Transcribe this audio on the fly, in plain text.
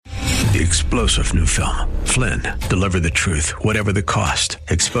The explosive new film, Flynn, deliver the truth, whatever the cost,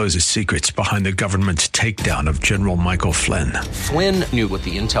 exposes secrets behind the government's takedown of General Michael Flynn. Flynn knew what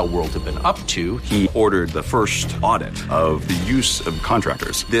the intel world had been up to. He ordered the first audit of the use of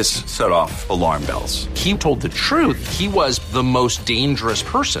contractors. This set off alarm bells. He told the truth. He was the most dangerous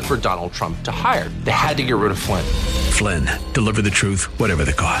person for Donald Trump to hire. They had to get rid of Flynn. Flynn, deliver the truth, whatever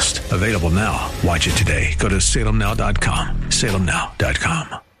the cost. Available now. Watch it today. Go to salemnow.com.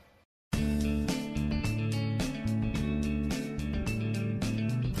 salemnow.com.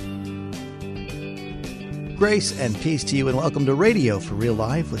 Grace and peace to you, and welcome to Radio for Real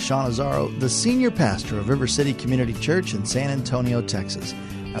Life with Sean Azzaro, the senior pastor of River City Community Church in San Antonio, Texas.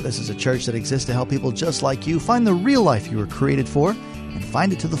 Now, this is a church that exists to help people just like you find the real life you were created for and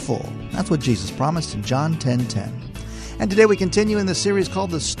find it to the full. That's what Jesus promised in John 10:10. And today we continue in the series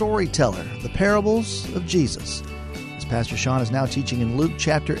called The Storyteller, the Parables of Jesus. As Pastor Sean is now teaching in Luke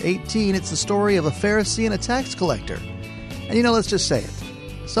chapter 18, it's the story of a Pharisee and a tax collector. And you know, let's just say it.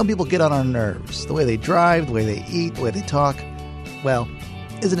 Some people get on our nerves. The way they drive, the way they eat, the way they talk. Well,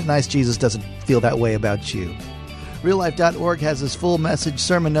 isn't it nice Jesus doesn't feel that way about you? RealLife.org has his full message,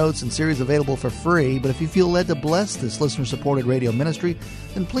 sermon notes, and series available for free. But if you feel led to bless this listener-supported radio ministry,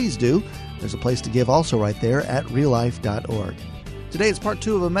 then please do. There's a place to give also right there at RealLife.org. Today is part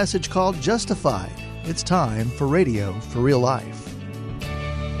 2 of a message called Justified. It's time for Radio for Real Life.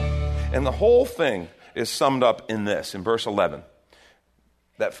 And the whole thing is summed up in this, in verse 11.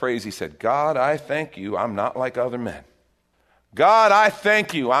 That phrase he said, God, I thank you, I'm not like other men. God, I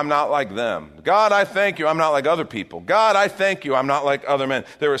thank you, I'm not like them. God, I thank you, I'm not like other people. God, I thank you, I'm not like other men.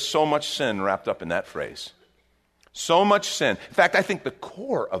 There is so much sin wrapped up in that phrase. So much sin. In fact, I think the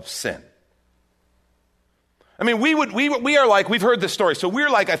core of sin. I mean, we are like, we've heard this story, so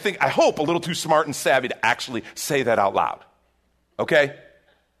we're like, I hope, a little too smart and savvy to actually say that out loud. Okay?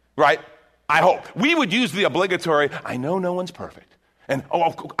 Right? I hope. We would use the obligatory, I know no one's perfect. And,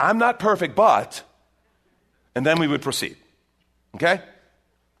 I'm not perfect, but, and then we would proceed. Okay?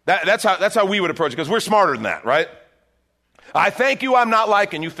 That's how we would approach it, because we're smarter than that, right? I thank you I'm not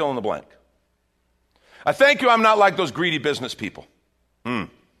like, and you fill in the blank. I thank you I'm not like those greedy business people. Thank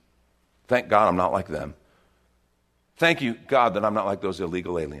God I'm not like them. Thank you, God, that I'm not like those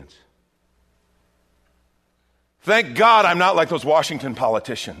illegal aliens. Thank God I'm not like those Washington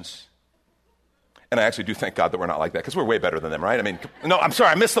politicians. And I actually do thank God that we're not like that, because we're way better than them, right? I mean, no, I'm sorry,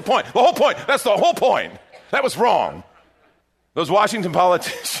 I missed the point. The whole point. That's the whole point. That was wrong. Those Washington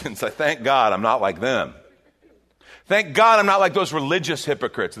politicians, I thank God I'm not like them. Thank God I'm not like those religious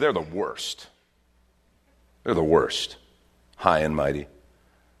hypocrites. They're the worst. They're the worst. High and mighty.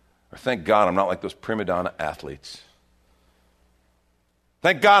 Or thank God I'm not like those prima donna athletes.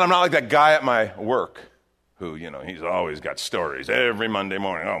 Thank God I'm not like that guy at my work who, he's always got stories every Monday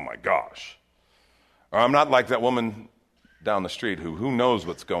morning. Oh, my gosh. Or I'm not like that woman down the street who knows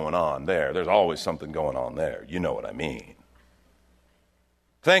what's going on there. There's always something going on there. You know what I mean.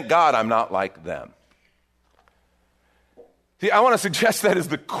 Thank God I'm not like them. See, I want to suggest that is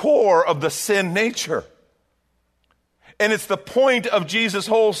the core of the sin nature. And it's the point of Jesus'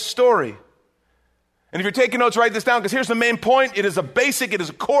 whole story. And if you're taking notes, write this down, because here's the main point. It is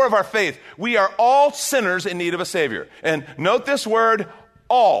a core of our faith. We are all sinners in need of a Savior. And note this word,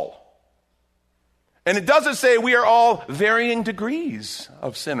 all. And it doesn't say we are all varying degrees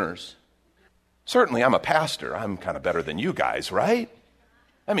of sinners. Certainly, I'm a pastor. I'm kind of better than you guys, right?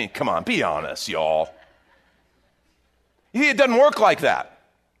 I mean, come on, be honest, y'all. You see, it doesn't work like that.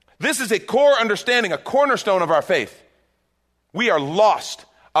 This is a core understanding, a cornerstone of our faith. We are lost.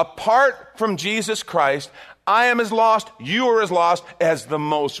 Apart from Jesus Christ, I am as lost, you are as lost as the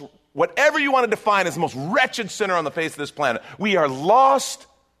most, whatever you want to define as the most wretched sinner on the face of this planet. We are lost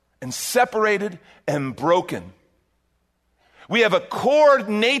and separated and broken. We have a core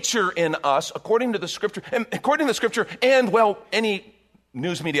nature in us, according to the Scripture, and well, any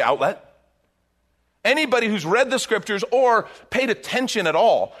news media outlet. Anybody who's read the Scriptures or paid attention at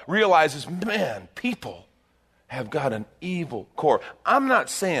all realizes, man, people have got an evil core. I'm not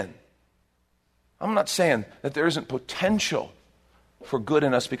saying that there isn't potential for good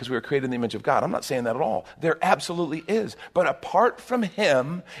in us because we were created in the image of God. I'm not saying that at all. There absolutely is. But apart from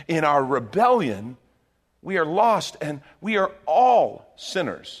Him, in our rebellion, we are lost, and we are all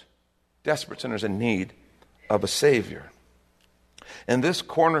sinners, desperate sinners in need of a Savior. And this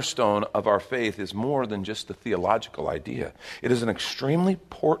cornerstone of our faith is more than just a theological idea. It is an extremely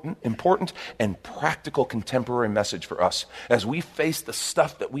important and practical contemporary message for us as we face the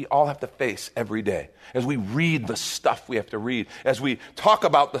stuff that we all have to face every day, as we read the stuff we have to read, as we talk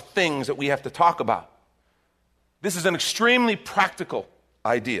about the things that we have to talk about. This is an extremely practical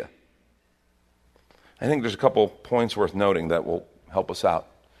idea. I think there's a couple points worth noting that will help us out.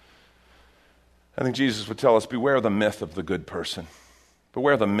 I think Jesus would tell us, beware the myth of the good person.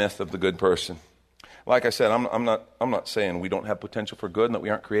 Beware the myth of the good person. Like I said, I'm not saying we don't have potential for good and that we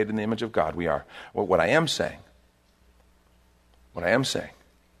aren't created in the image of God. We are. Well, what I am saying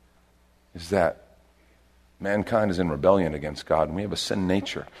is that mankind is in rebellion against God, and we have a sin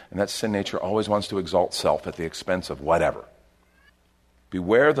nature, and that sin nature always wants to exalt self at the expense of whatever.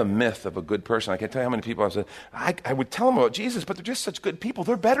 Beware the myth of a good person. I can't tell you how many people I've said, I would tell them about Jesus, but they're just such good people.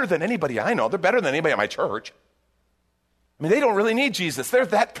 They're better than anybody I know. They're better than anybody at my church. I mean, they don't really need Jesus. They're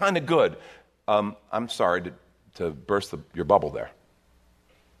that kind of good. I'm sorry to burst your bubble there.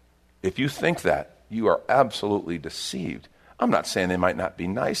 If you think that, you are absolutely deceived. I'm not saying they might not be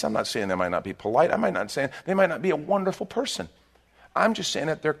nice. I'm not saying they might not be polite. I'm not saying they might not be a wonderful person. I'm just saying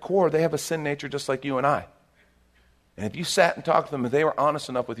at their core, they have a sin nature just like you and I. And if you sat and talked to them, if they were honest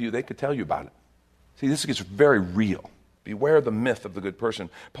enough with you, they could tell you about it. See, this gets very real. Beware the myth of the good person.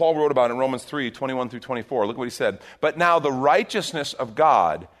 Paul wrote about it in Romans 3:21 through 24. Look what he said. But now the righteousness of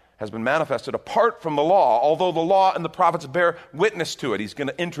God has been manifested apart from the law, although the law and the prophets bear witness to it. He's going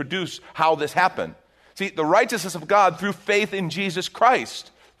to introduce how this happened. See, the righteousness of God through faith in Jesus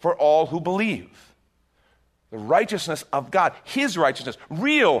Christ for all who believe. The righteousness of God, His righteousness,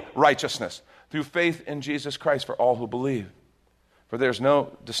 real righteousness, through faith in Jesus Christ for all who believe. For there's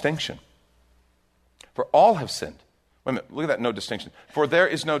no distinction. For all have sinned. Wait a minute, look at that, no distinction. For there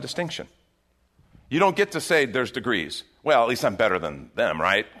is no distinction. You don't get to say there's degrees. Well, at least I'm better than them,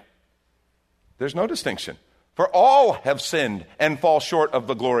 right? There's no distinction. For all have sinned and fall short of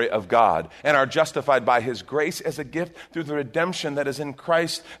the glory of God and are justified by His grace as a gift through the redemption that is in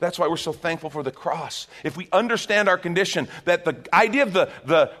Christ. That's why we're so thankful for the cross. If we understand our condition, that the idea of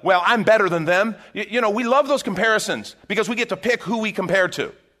well, I'm better than them, you know, we love those comparisons because we get to pick who we compare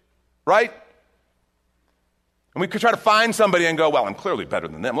to, right? And we could try to find somebody and go, well, I'm clearly better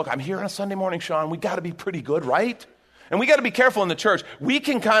than them. Look, I'm here on a Sunday morning, Sean. We got to be pretty good, right? And we got to be careful in the church. We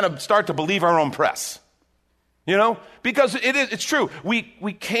can kind of start to believe our own press. You know, because it's true. We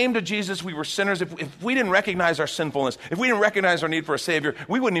came to Jesus. We were sinners. If we didn't recognize our sinfulness, if we didn't recognize our need for a Savior,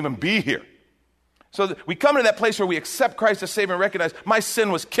 we wouldn't even be here. So we come to that place where we accept Christ as Savior and recognize my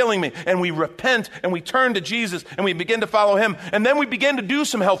sin was killing me. And we repent and we turn to Jesus and we begin to follow Him. And then we begin to do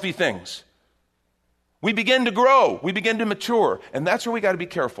some healthy things. We begin to grow. We begin to mature. And that's where we got to be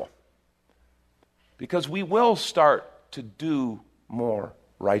careful. Because we will start to do more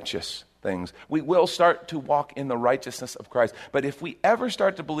righteous things. We will start to walk in the righteousness of Christ. But if we ever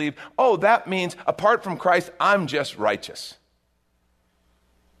start to believe, oh, that means apart from Christ, I'm just righteous,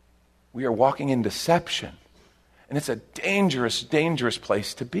 we are walking in deception. And it's a dangerous, dangerous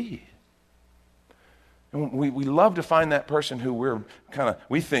place to be. And we love to find that person who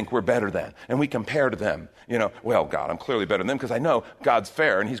we think we're better than, and we compare to them. You know, well, God, I'm clearly better than them because I know God's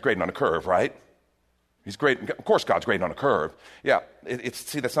fair and He's grading on a curve, right? He's great. Of course, God's grading on a curve. Yeah,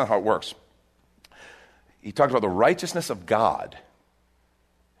 see, that's not how it works. He talked about the righteousness of God.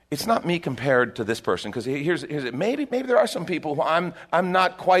 It's not me compared to this person, because here's it. Maybe there are some people who I'm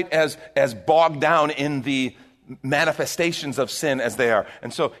not quite as bogged down in the manifestations of sin as they are.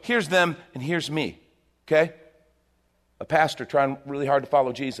 And so here's them and here's me. Okay? A pastor trying really hard to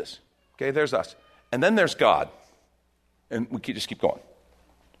follow Jesus. Okay, there's us. And then there's God. And we just keep going.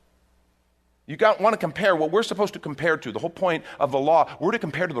 You want to compare what we're supposed to compare to. The whole point of the law, we're to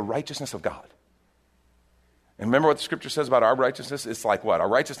compare to the righteousness of God. And remember what the scripture says about our righteousness? It's like what? Our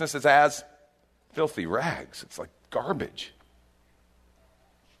righteousness is as filthy rags. It's like garbage.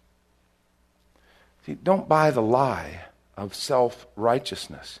 See, don't buy the lie of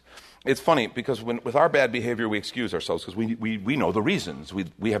self-righteousness. It's funny because with our bad behavior, we excuse ourselves because we know the reasons.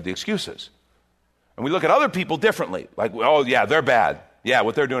 We have the excuses. And we look at other people differently. Like, oh, yeah, they're bad. Yeah,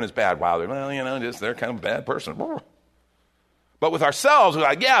 what they're doing is bad. Wow, they're kind of a bad person. But with ourselves, we're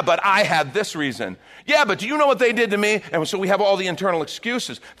like, yeah, but I had this reason. Yeah, but do you know what they did to me? And so we have all the internal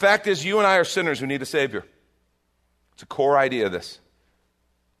excuses. Fact is, you and I are sinners who need a Savior. It's a core idea of this.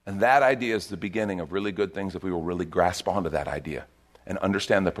 And that idea is the beginning of really good things if we will really grasp onto that idea and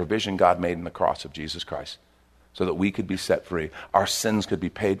understand the provision God made in the cross of Jesus Christ so that we could be set free. Our sins could be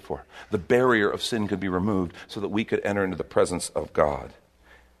paid for. The barrier of sin could be removed so that we could enter into the presence of God.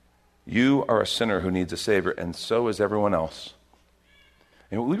 You are a sinner who needs a Savior, and so is everyone else.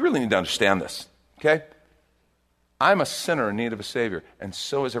 And we really need to understand this, okay? I'm a sinner in need of a Savior, and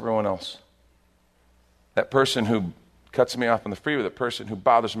so is everyone else. That person who cuts me off on the freeway, that person who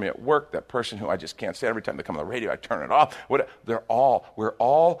bothers me at work, that person who I just can't stand every time they come on the radio, I turn it off. We're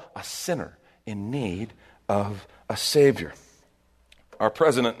all a sinner in need of a Savior. our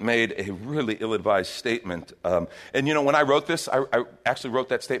president made a really ill-advised statement. And when I wrote this, I actually wrote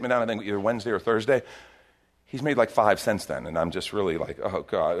that statement down, I think either Wednesday or Thursday. He's made like 5 since then, and I'm just really like, oh,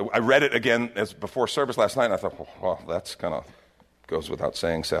 God. I read it again before service last night, and I thought, well, that's kind of goes without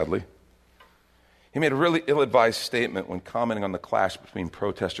saying, sadly. He made a really ill-advised statement when commenting on the clash between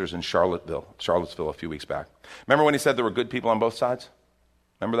protesters in Charlottesville a few weeks back. Remember when he said there were good people on both sides?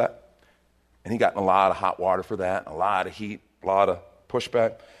 Remember that? And he got in a lot of hot water for that, a lot of heat, a lot of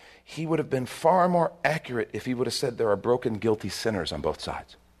pushback. He would have been far more accurate if he would have said there are broken, guilty sinners on both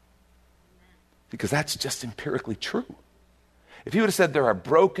sides. Because that's just empirically true. If he would have said there are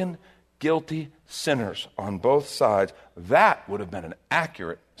broken, guilty sinners on both sides, that would have been an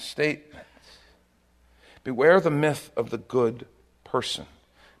accurate statement. Beware the myth of the good person.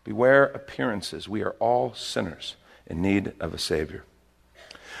 Beware appearances. We are all sinners in need of a Savior.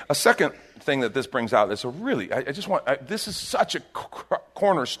 A second thing that this brings out is this is such a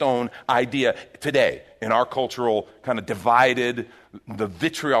cornerstone idea today in our cultural kind of divided, the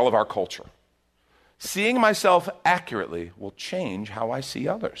vitriol of our culture. Seeing myself accurately will change how I see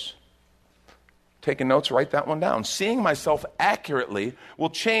others. Taking notes, write that one down. Seeing myself accurately will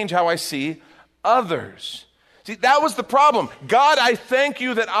change how I see others. See, that was the problem. God, I thank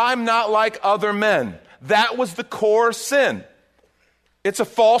you that I'm not like other men. That was the core sin. It's a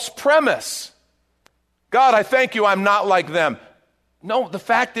false premise. God, I thank you I'm not like them. No, the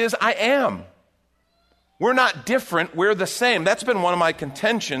fact is I am. We're not different, we're the same. That's been one of my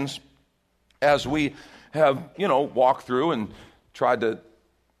contentions as we have, walked through and tried to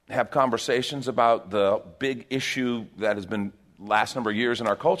have conversations about the big issue that has been last number of years in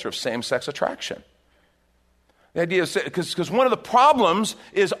our culture of same-sex attraction. The idea is, because one of the problems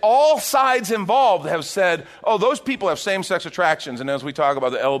is all sides involved have said, oh, those people have same-sex attractions, and as we talk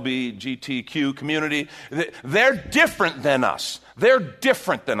about the LGBTQ community, they're different than us. They're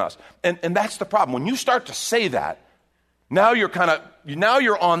different than us. And that's the problem. When you start to say that, now you're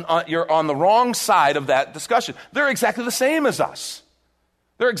on the wrong side of that discussion. They're exactly the same as us.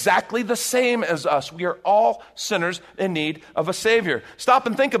 They're exactly the same as us. We are all sinners in need of a Savior. Stop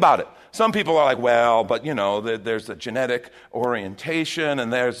and think about it. Some people are like, well, but there's the genetic orientation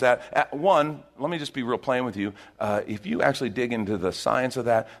and there's that. One, let me just be real plain with you. If you actually dig into the science of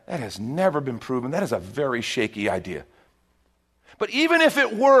that has never been proven. That is a very shaky idea. But even if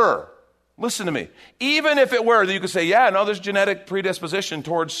it were, listen to me, even if it were, that you could say, there's genetic predisposition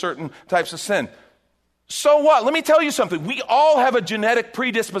towards certain types of sin. So what? Let me tell you something. We all have a genetic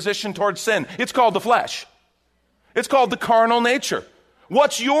predisposition towards sin. It's called the flesh. It's called the carnal nature.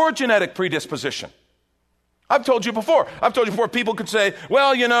 What's your genetic predisposition? I've told you before, people could say,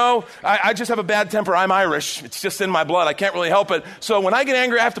 well, I just have a bad temper. I'm Irish. It's just in my blood. I can't really help it. So when I get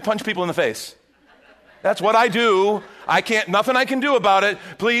angry, I have to punch people in the face. That's what I do. Nothing I can do about it.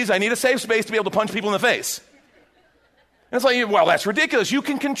 Please, I need a safe space to be able to punch people in the face. And it's like, well, that's ridiculous. You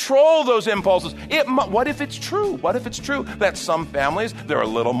can control those impulses. What if it's true? What if it's true that some families, they're a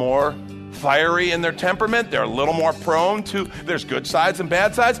little more fiery in their temperament. They're a little more prone to, there's good sides and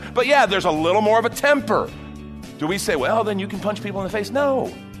bad sides. But there's a little more of a temper. Do we say, well, then you can punch people in the face?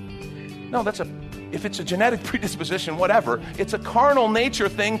 No, if it's a genetic predisposition, whatever, it's a carnal nature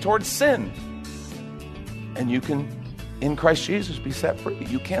thing towards sin. And you can, in Christ Jesus, be set free.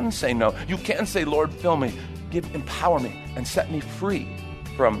 You can say no. You can say, Lord, fill me, empower me, and set me free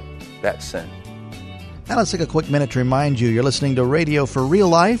from that sin. Now let's take a quick minute to remind you you're listening to Radio for Real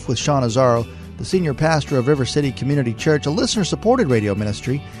Life with Sean Azzaro, the senior pastor of River City Community Church, a listener-supported radio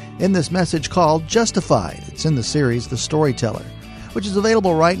ministry, in this message called Justified. It's in the series The Storyteller, which is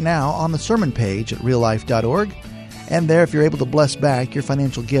available right now on the sermon page at reallife.org. And there, if you're able to bless back, your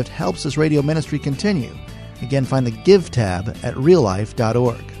financial gift helps this radio ministry continue. Again, find the Give tab at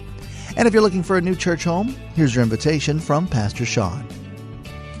reallife.org. And if you're looking for a new church home, here's your invitation from Pastor Sean.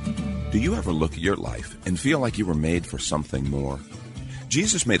 Do you ever look at your life and feel like you were made for something more?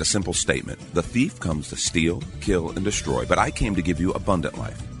 Jesus made a simple statement. The thief comes to steal, kill, and destroy, but I came to give you abundant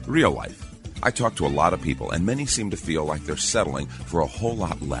life, real life. I talk to a lot of people, and many seem to feel like they're settling for a whole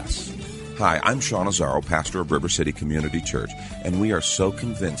lot less. Hi, I'm Sean Azzaro, pastor of River City Community Church, and we are so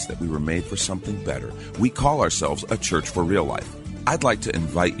convinced that we were made for something better. We call ourselves a church for real life. I'd like to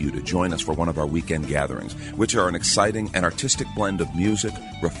invite you to join us for one of our weekend gatherings, which are an exciting and artistic blend of music,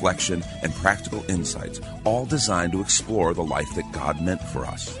 reflection, and practical insights, all designed to explore the life that God meant for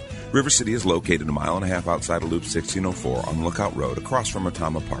us. River City is located a mile and a half outside of Loop 1604 on Lookout Road across from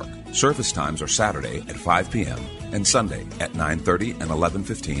Otama Park. Service times are Saturday at 5 p.m. and Sunday at 9:30 and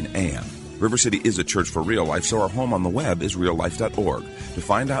 11:15 a.m. River City is a church for real life, so our home on the web is reallife.org. To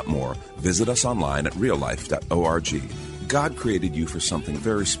find out more, visit us online at reallife.org. God created you for something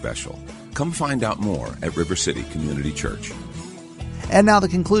very special. Come find out more at River City Community Church. And now the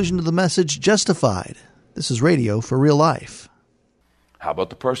conclusion to the message, Justified. This is Radio for Real Life. How about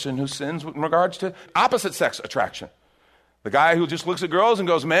the person who sins in regards to opposite sex attraction? The guy who just looks at girls and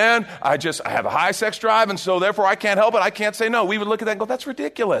goes, man, I have a high sex drive, and so therefore I can't help it. I can't say no. We would look at that and go, that's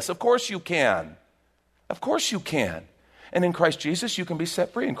ridiculous. Of course you can. Of course you can. And in Christ Jesus, you can be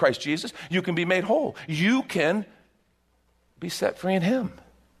set free. In Christ Jesus, you can be made whole. You can be set free in him.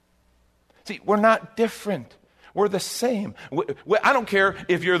 See, we're not different. We're the same. I don't care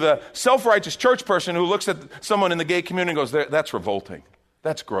if you're the self-righteous church person who looks at someone in the gay community and goes, that's revolting.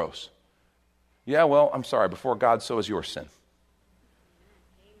 That's gross. Yeah, well, I'm sorry. Before God, so is your sin.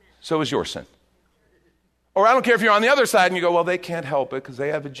 So is your sin. Or I don't care if you're on the other side and you go, well, they can't help it because they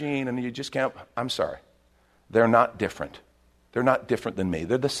have a gene and you just can't. I'm sorry. They're not different. They're not different than me.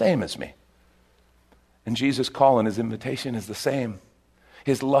 They're the same as me. And Jesus' call and his invitation is the same.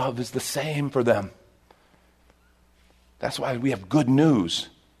 His love is the same for them. That's why we have good news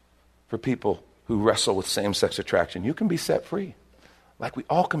for people who wrestle with same-sex attraction. You can be set free. Like we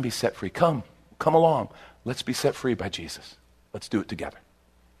all can be set free. Come along. Let's be set free by Jesus. Let's do it together.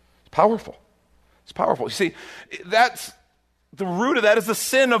 It's powerful. It's powerful. You see, that's the root of that is the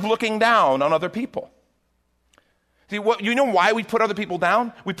sin of looking down on other people. See, you know why we put other people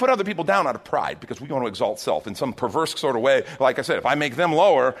down? We put other people down out of pride because we want to exalt self in some perverse sort of way. Like I said, if I make them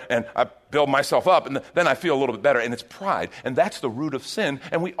lower and I build myself up, and then I feel a little bit better, and it's pride. And that's the root of sin,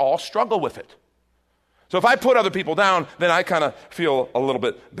 and we all struggle with it. So if I put other people down, then I kind of feel a little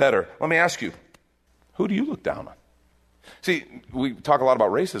bit better. Let me ask you, who do you look down on? See, we talk a lot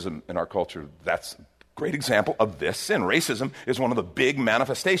about racism in our culture. That's a great example of this sin. Racism is one of the big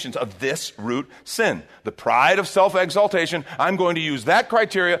manifestations of this root sin. The pride of self-exaltation. I'm going to use that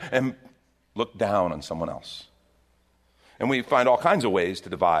criteria and look down on someone else. And we find all kinds of ways to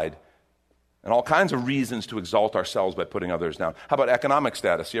divide and all kinds of reasons to exalt ourselves by putting others down. How about economic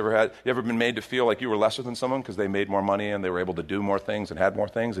status? You ever been made to feel like you were lesser than someone because they made more money and they were able to do more things and had more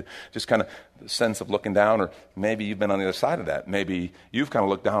things? Just kind of the sense of looking down, or maybe you've been on the other side of that. Maybe you've kind of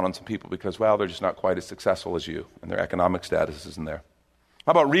looked down on some people because, well, they're just not quite as successful as you and their economic status isn't there.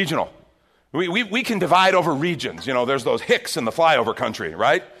 How about regional? We can divide over regions. You know, there's those hicks in the flyover country,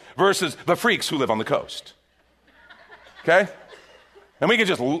 right? Versus the freaks who live on the coast. Okay? And we can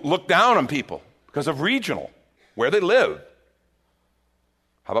just look down on people because of regional, where they live.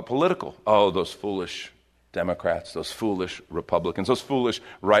 How about political? Oh, those foolish Democrats, those foolish Republicans, those foolish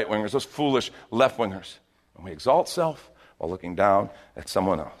right-wingers, those foolish left-wingers. And we exalt self while looking down at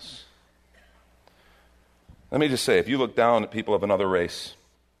someone else. Let me just say, if you look down at people of another race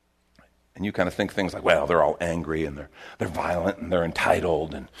and you kind of think things like, well, they're all angry and they're violent and they're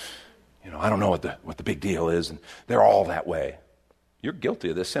entitled and, you know, I don't know what the big deal is and they're all that way. You're guilty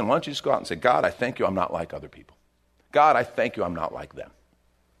of this sin. Why don't you just go out and say, God, I thank you I'm not like other people. God, I thank you I'm not like them.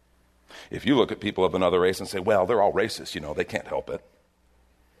 If you look at people of another race and say, well, they're all racist, you know, they can't help it.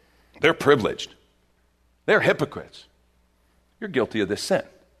 They're privileged. They're hypocrites. You're guilty of this sin.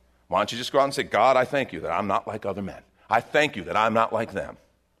 Why don't you just go out and say, God, I thank you that I'm not like other men. I thank you that I'm not like them.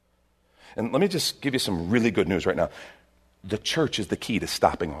 And let me just give you some really good news right now. The church is the key to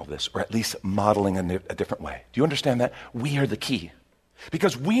stopping all this, or at least modeling a different way. Do you understand that? We are the key.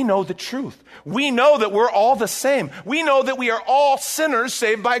 Because we know the truth. We know that we're all the same. We know that we are all sinners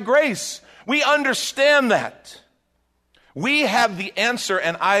saved by grace. We understand that. We have the answer,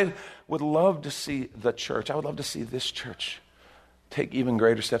 and I would love to see the church, I would love to see this church take even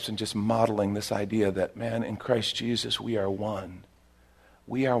greater steps in just modeling this idea that, man, in Christ Jesus, we are one.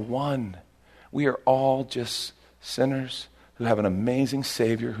 We are one. We are all just sinners who have an amazing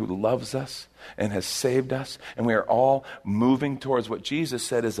Savior who loves us and has saved us, and we are all moving towards what Jesus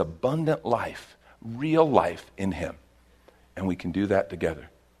said is abundant life, real life in Him. And we can do that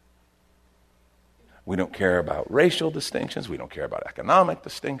together. We don't care about racial distinctions. We don't care about economic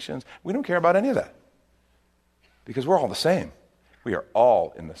distinctions. We don't care about any of that because we're all the same. We are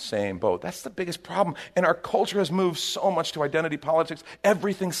all in the same boat. That's the biggest problem. And our culture has moved so much to identity politics.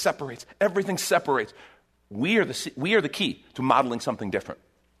 Everything separates. Everything separates. We are the key to modeling something different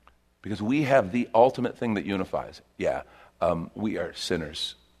because we have the ultimate thing that unifies. We are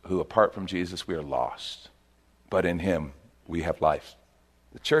sinners who, apart from Jesus, we are lost. But in Him, we have life.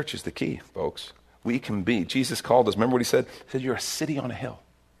 The church is the key, folks. We can be. Jesus called us. Remember what He said? He said, you're a city on a hill.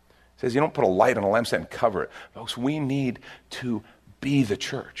 He says, you don't put a light on a lampstand and cover it. Folks, we need to be the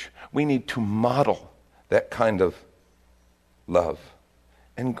church. We need to model that kind of love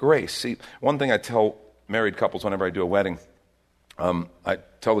and grace. See, one thing I tell married couples whenever I do a wedding, I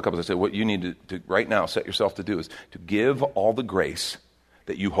tell the couples, I say, what you need to right now set yourself to do is to give all the grace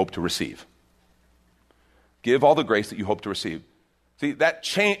that you hope to receive. Give all the grace that you hope to receive. See, that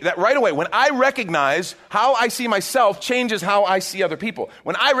right away, when I recognize how I see myself changes how I see other people.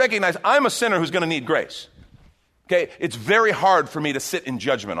 When I recognize I'm a sinner who's going to need grace, okay, it's very hard for me to sit in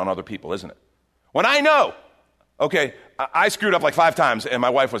judgment on other people, isn't it? When I know, okay, I screwed up like 5 times and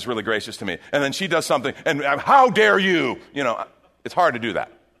my wife was really gracious to me, and then she does something, and how dare you? You know, it's hard to do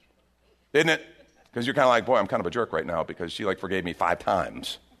that, isn't it? Because you're kind of like, boy, I'm kind of a jerk right now because she like forgave me 5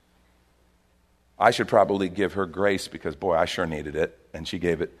 times. I should probably give her grace because, boy, I sure needed it, and she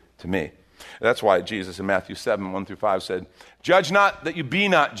gave it to me. That's why Jesus in Matthew 7, 1 through 5 said, "Judge not that you be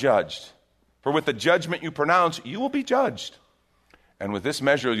not judged, for with the judgment you pronounce, you will be judged. And with this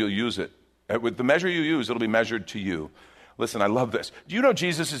measure you'll use it. With the measure you use, it'll be measured to you." Listen, I love this. Do you know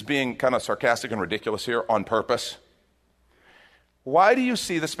Jesus is being kind of sarcastic and ridiculous here on purpose? Why do you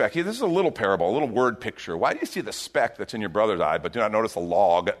see the speck? This is a little parable, a little word picture. Why do you see the speck that's in your brother's eye, but do not notice the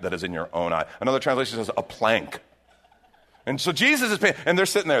log that is in your own eye? Another translation says a plank. And so Jesus is paying, and they're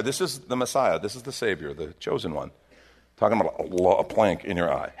sitting there. This is the Messiah. This is the Savior, the chosen one. Talking about a plank in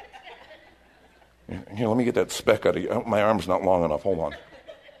your eye. Here, let me get that speck out of you. Oh, my arm's not long enough. Hold on.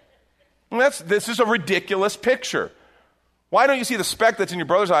 This is a ridiculous picture. Why don't you see the speck that's in your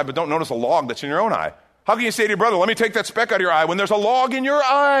brother's eye, but don't notice a log that's in your own eye? How can you say to your brother, let me take that speck out of your eye when there's a log in your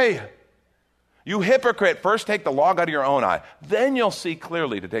eye? You hypocrite, first take the log out of your own eye. Then you'll see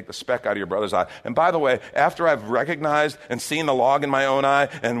clearly to take the speck out of your brother's eye. And by the way, after I've recognized and seen the log in my own eye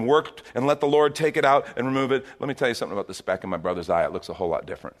and worked and let the Lord take it out and remove it, let me tell you something about the speck in my brother's eye. It looks a whole lot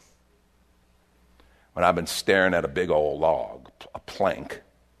different. When I've been staring at a big old log, a plank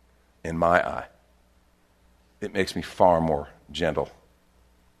in my eye, it makes me far more gentle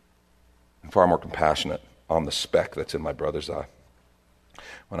and far more compassionate on the speck that's in my brother's eye.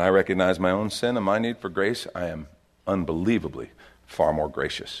 When I recognize my own sin and my need for grace, I am unbelievably far more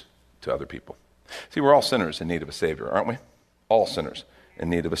gracious to other people. See, we're all sinners in need of a Savior, aren't we? All sinners in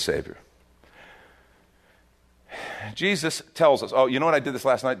need of a Savior. Jesus tells us, oh, you know what I did this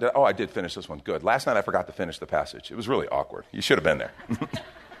last night? Oh, I did finish this one. Good. Last night I forgot to finish the passage. It was really awkward. You should have been there.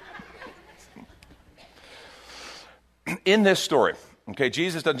 In this story, okay,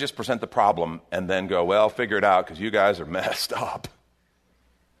 Jesus doesn't just present the problem and then go, well, figure it out because you guys are messed up.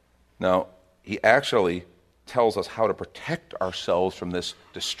 No, he actually tells us how to protect ourselves from this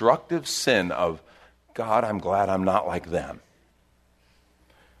destructive sin of, God, I'm glad I'm not like them.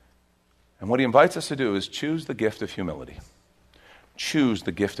 And what he invites us to do is choose the gift of humility. Choose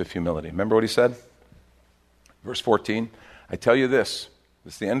the gift of humility. Remember what he said? Verse 14, I tell you this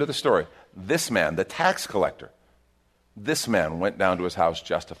is the end of the story. This man, the tax collector, this man went down to his house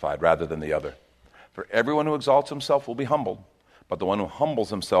justified rather than the other. For everyone who exalts himself will be humbled, but the one who humbles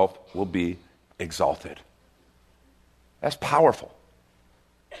himself will be exalted. That's powerful.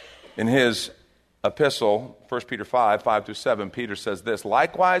 In his epistle, 1 Peter 5, 5-7, Peter says this,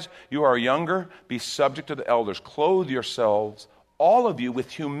 likewise, you are younger, be subject to the elders. Clothe yourselves, all of you,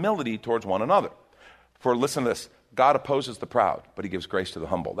 with humility towards one another. For listen to this, God opposes the proud, but he gives grace to the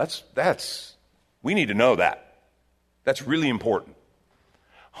humble. We need to know that. That's really important.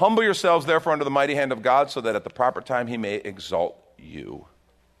 Humble yourselves, therefore, under the mighty hand of God, so that at the proper time he may exalt you.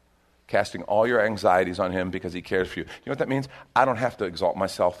 Casting all your anxieties on him because he cares for you. You know what that means? I don't have to exalt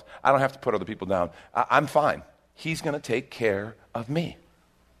myself. I don't have to put other people down. I'm fine. He's going to take care of me.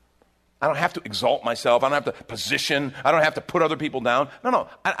 I don't have to exalt myself. I don't have to position. I don't have to put other people down. No.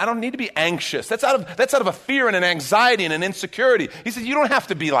 I don't need to be anxious. That's out of a fear and an anxiety and an insecurity. He says, you don't have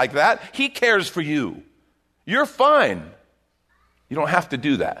to be like that. He cares for you. You're fine. You don't have to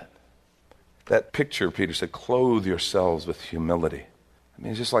do that. That picture, Peter said, clothe yourselves with humility. I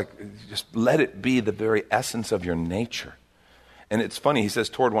mean, it's just let it be the very essence of your nature. And it's funny, he says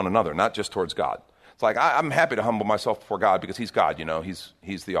toward one another, not just towards God. It's like, I'm happy to humble myself before God because he's God, you know. He's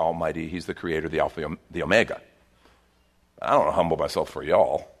the Almighty, he's the Creator, the Alpha, the Omega. I don't want to humble myself for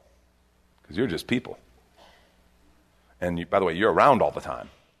y'all because you're just people. And by the way, you're around all the time.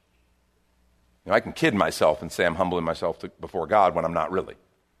 You know, I can kid myself and say I'm humbling myself before God when I'm not really.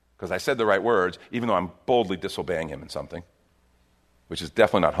 Because I said the right words, even though I'm boldly disobeying him in something, which is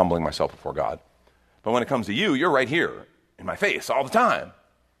definitely not humbling myself before God. But when it comes to you, you're right here in my face all the time.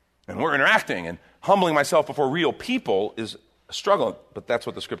 And we're interacting, and humbling myself before real people is a struggle, but that's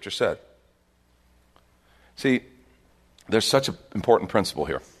what the scripture said. See, there's such an important principle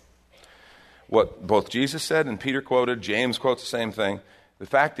here. What both Jesus said and Peter quoted, James quotes the same thing. The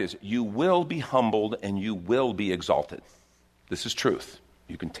fact is, you will be humbled and you will be exalted. This is truth.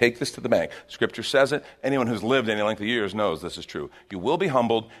 You can take this to the bank. Scripture says it. Anyone who's lived any length of years knows this is true. You will be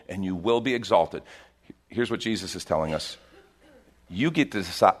humbled and you will be exalted. Here's what Jesus is telling us. You get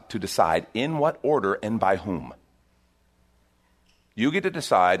to decide in what order and by whom. You get to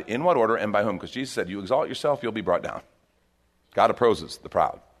decide in what order and by whom. Because Jesus said, you exalt yourself, you'll be brought down. God opposes the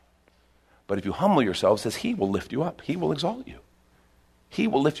proud. But if you humble yourself, it says he will lift you up. He will exalt you. He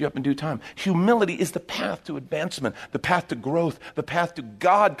will lift you up in due time. Humility is the path to advancement, the path to growth, the path to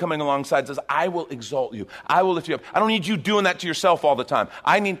God coming alongside. Says, I will exalt you. I will lift you up. I don't need you doing that to yourself all the time.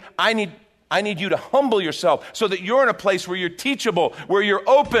 I need you to humble yourself so that you're in a place where you're teachable, where you're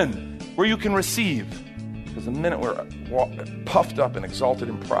open, where you can receive. Because the minute we're puffed up and exalted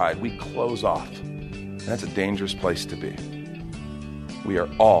in pride, we close off. And that's a dangerous place to be. We are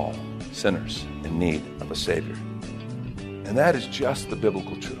all sinners in need of a Savior. And that is just the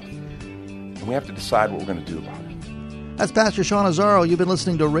biblical truth. And we have to decide what we're going to do about it. That's Pastor Sean Azzaro. You've been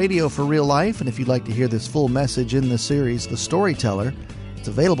listening to Radio for Real Life. And if you'd like to hear this full message in the series, The Storyteller, it's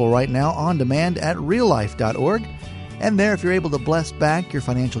available right now on demand at reallife.org. And there, if you're able to bless back, your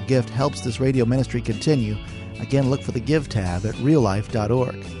financial gift helps this radio ministry continue. Again, look for the Give tab at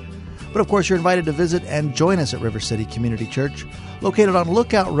reallife.org. But of course, you're invited to visit and join us at River City Community Church, located on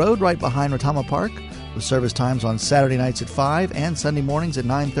Lookout Road right behind Rotama Park, with service times on Saturday nights at 5 and Sunday mornings at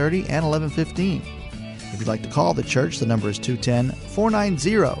 9:30 and 11:15. If you'd like to call the church, the number is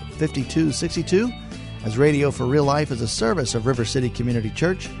 210-490-5262, as Radio for Real Life is a service of River City Community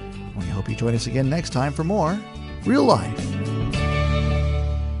Church. We hope you join us again next time for more Real Life.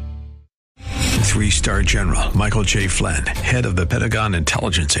 3-star General Michael J. Flynn, head of the Pentagon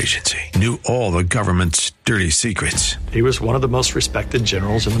Intelligence Agency, knew all the government's dirty secrets. He was one of the most respected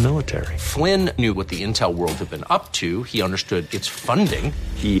generals in the military. Flynn knew what the intel world had been up to. He understood its funding.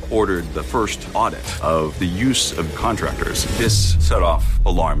 He ordered the first audit of the use of contractors. This set off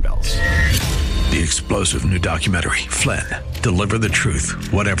alarm bells. The explosive new documentary, Flynn, Deliver the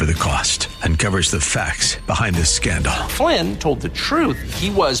Truth, Whatever the Cost, uncovers the facts behind this scandal. Flynn told the truth.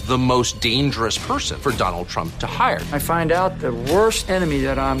 He was the most dangerous person for Donald Trump to hire. I find out the worst enemy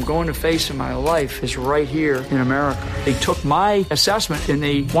that I'm going to face in my life is right here in America. They took my assessment and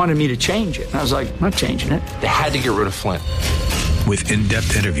they wanted me to change it. And I was like, I'm not changing it. They had to get rid of Flynn. With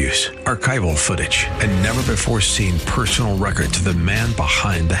in-depth interviews, archival footage, and never-before-seen personal records of the man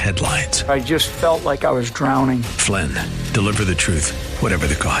behind the headlines. I just felt like I was drowning. Flynn, Deliver the Truth, Whatever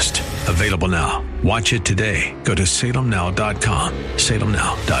the Cost. Available now. Watch it today. Go to salemnow.com.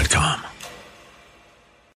 salemnow.com.